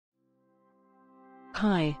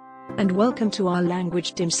Hi, and welcome to our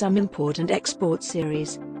language dim sum import and export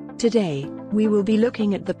series. Today, we will be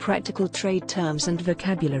looking at the practical trade terms and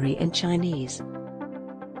vocabulary in Chinese.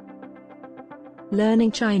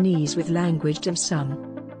 Learning Chinese with language dim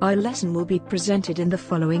sum. Our lesson will be presented in the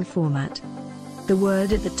following format. The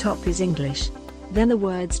word at the top is English. Then the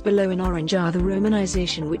words below in orange are the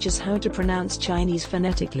romanization, which is how to pronounce Chinese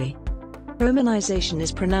phonetically. Romanization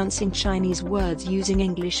is pronouncing Chinese words using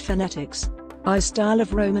English phonetics. Our style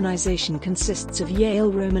of romanization consists of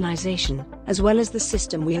Yale romanization, as well as the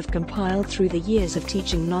system we have compiled through the years of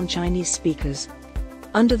teaching non-Chinese speakers.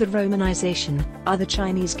 Under the romanization are the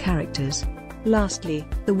Chinese characters. Lastly,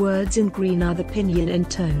 the words in green are the pinyin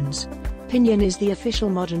and tones. Pinyin is the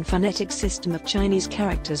official modern phonetic system of Chinese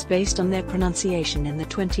characters based on their pronunciation in the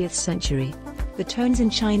 20th century. The tones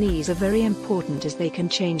in Chinese are very important as they can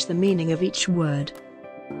change the meaning of each word.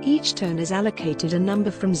 Each tone is allocated a number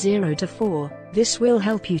from 0 to 4. This will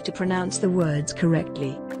help you to pronounce the words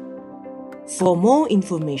correctly. For more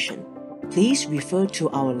information, please refer to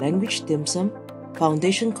our Language Dim Sum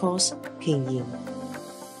Foundation course Pinyin.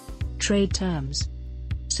 Trade terms.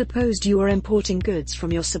 Suppose you are importing goods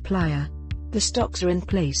from your supplier. The stocks are in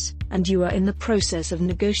place, and you are in the process of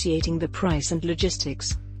negotiating the price and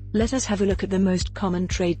logistics. Let us have a look at the most common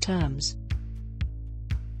trade terms.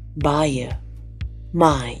 Buyer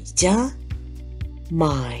买家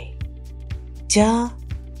买家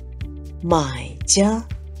买家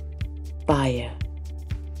Buyer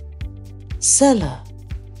Seller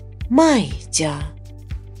卖家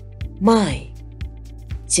卖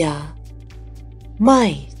家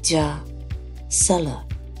卖家 Seller.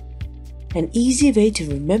 An easy way to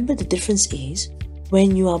remember the difference is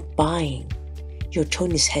when you are buying, your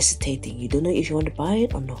tone is hesitating. You don't know if you want to buy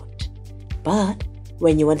it or not. But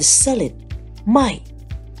when you want to sell it, 卖,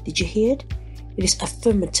 did you hear it? It is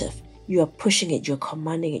affirmative. You are pushing it, you're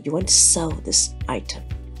commanding it. You want to sell this item.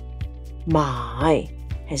 买,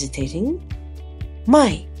 hesitating.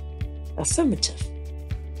 卖, affirmative.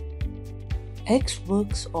 X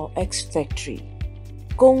works or X factory.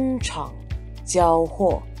 工厂交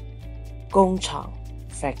货工厂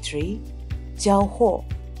factory 交货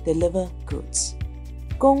deliver goods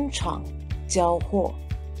工厂交货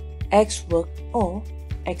X work or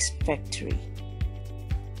X factory.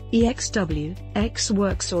 EXW, X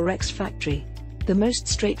works or X factory. The most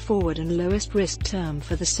straightforward and lowest risk term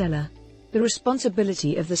for the seller. The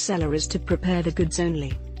responsibility of the seller is to prepare the goods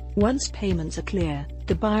only. Once payments are clear,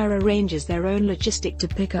 the buyer arranges their own logistic to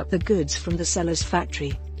pick up the goods from the seller's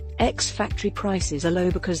factory. X factory prices are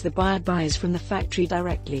low because the buyer buys from the factory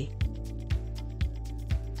directly.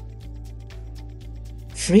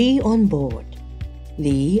 Free on board.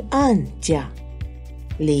 离岸价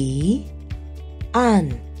离岸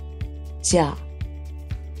价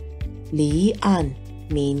离岸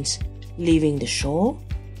means leaving the shore.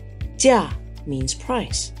 价 means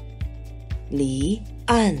price. 离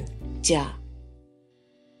岸价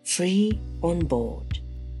free on board.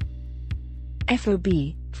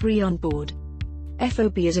 FOB, free on board.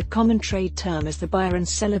 FOB is a common trade term as the buyer and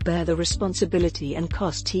seller bear the responsibility and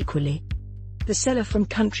cost equally. The seller from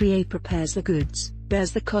country A prepares the goods,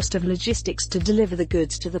 bears the cost of logistics to deliver the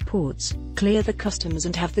goods to the ports, clear the customs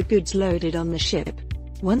and have the goods loaded on the ship.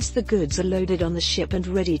 Once the goods are loaded on the ship and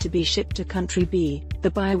ready to be shipped to country B,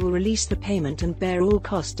 the buyer will release the payment and bear all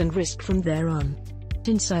cost and risk from thereon.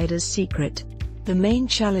 Insider's secret. The main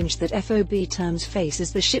challenge that FOB terms face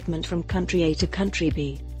is the shipment from country A to country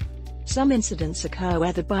B. Some incidents occur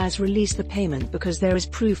where the buyers release the payment because there is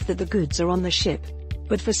proof that the goods are on the ship.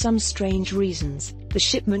 But for some strange reasons, the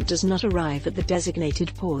shipment does not arrive at the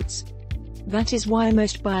designated ports. That is why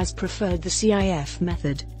most buyers preferred the CIF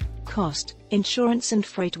method. Cost, insurance and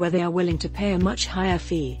freight, where they are willing to pay a much higher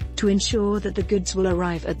fee to ensure that the goods will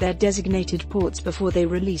arrive at their designated ports before they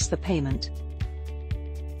release the payment.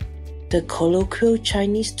 The colloquial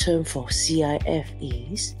Chinese term for CIF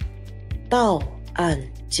is 到岸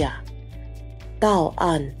价. 到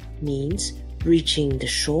岸 means reaching the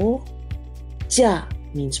shore. 价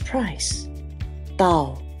means price.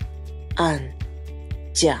 到岸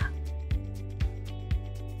价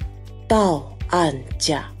到岸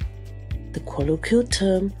价 the colloquial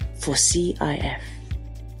term for CIF.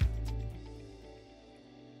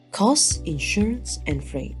 Costs, insurance and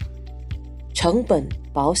freight. 成本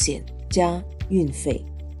保险加运费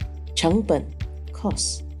成本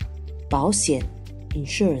cost 保险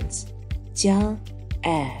insurance 加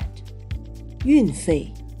add 运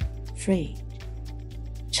费 freight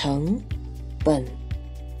成本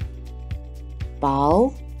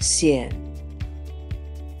保险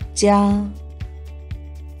加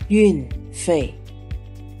运费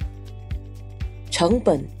成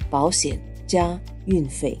本保险加运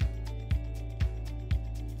费。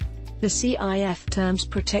The CIF terms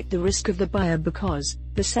protect the risk of the buyer because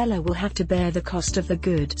the seller will have to bear the cost of the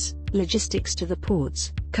goods, logistics to the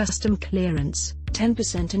ports, custom clearance,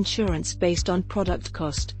 10% insurance based on product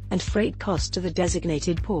cost, and freight cost to the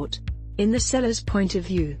designated port. In the seller's point of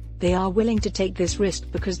view, they are willing to take this risk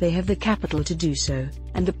because they have the capital to do so,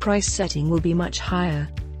 and the price setting will be much higher.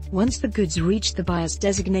 Once the goods reach the buyer's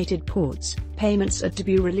designated ports, payments are to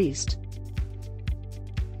be released.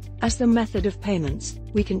 As the method of payments,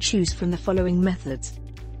 we can choose from the following methods.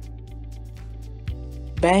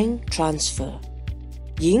 Bank transfer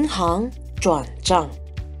银行转账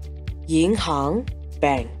银行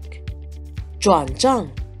bank 转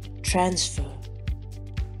账 transfer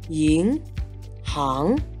银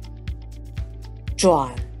行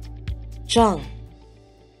转账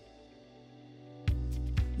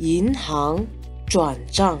银行转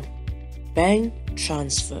账 bank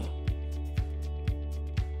transfer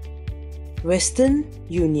Western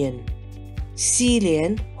Union 西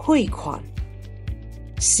联汇款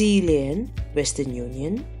西联 Western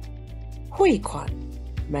Union 汇款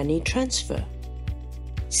Money transfer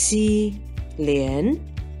西联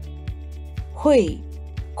汇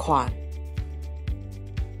款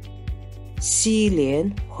西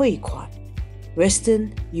联汇款 Western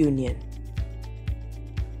Union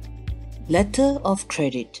Letter of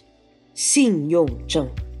credit 信用证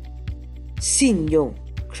信用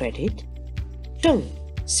credit 证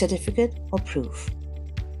certificate of proof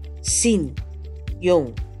信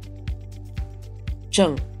用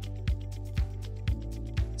证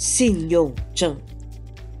信用证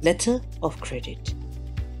letter of credit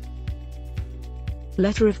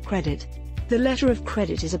Letter of credit. The letter of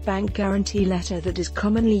credit is a bank guarantee letter that is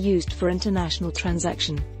commonly used for international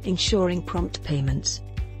transaction, ensuring prompt payments.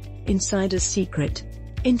 Insider's secret.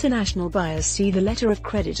 International buyers see the letter of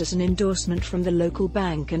credit as an endorsement from the local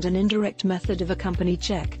bank and an indirect method of a company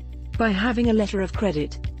check. By having a letter of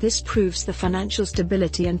credit, this proves the financial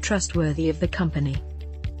stability and trustworthy of the company.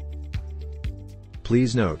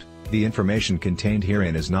 Please note, the information contained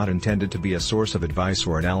herein is not intended to be a source of advice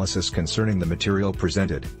or analysis concerning the material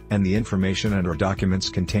presented, and the information and/or documents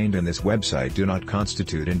contained in this website do not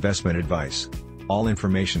constitute investment advice. All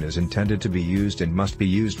information is intended to be used and must be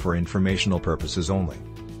used for informational purposes only.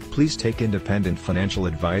 Please take independent financial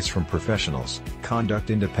advice from professionals, conduct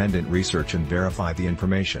independent research and verify the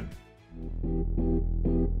information.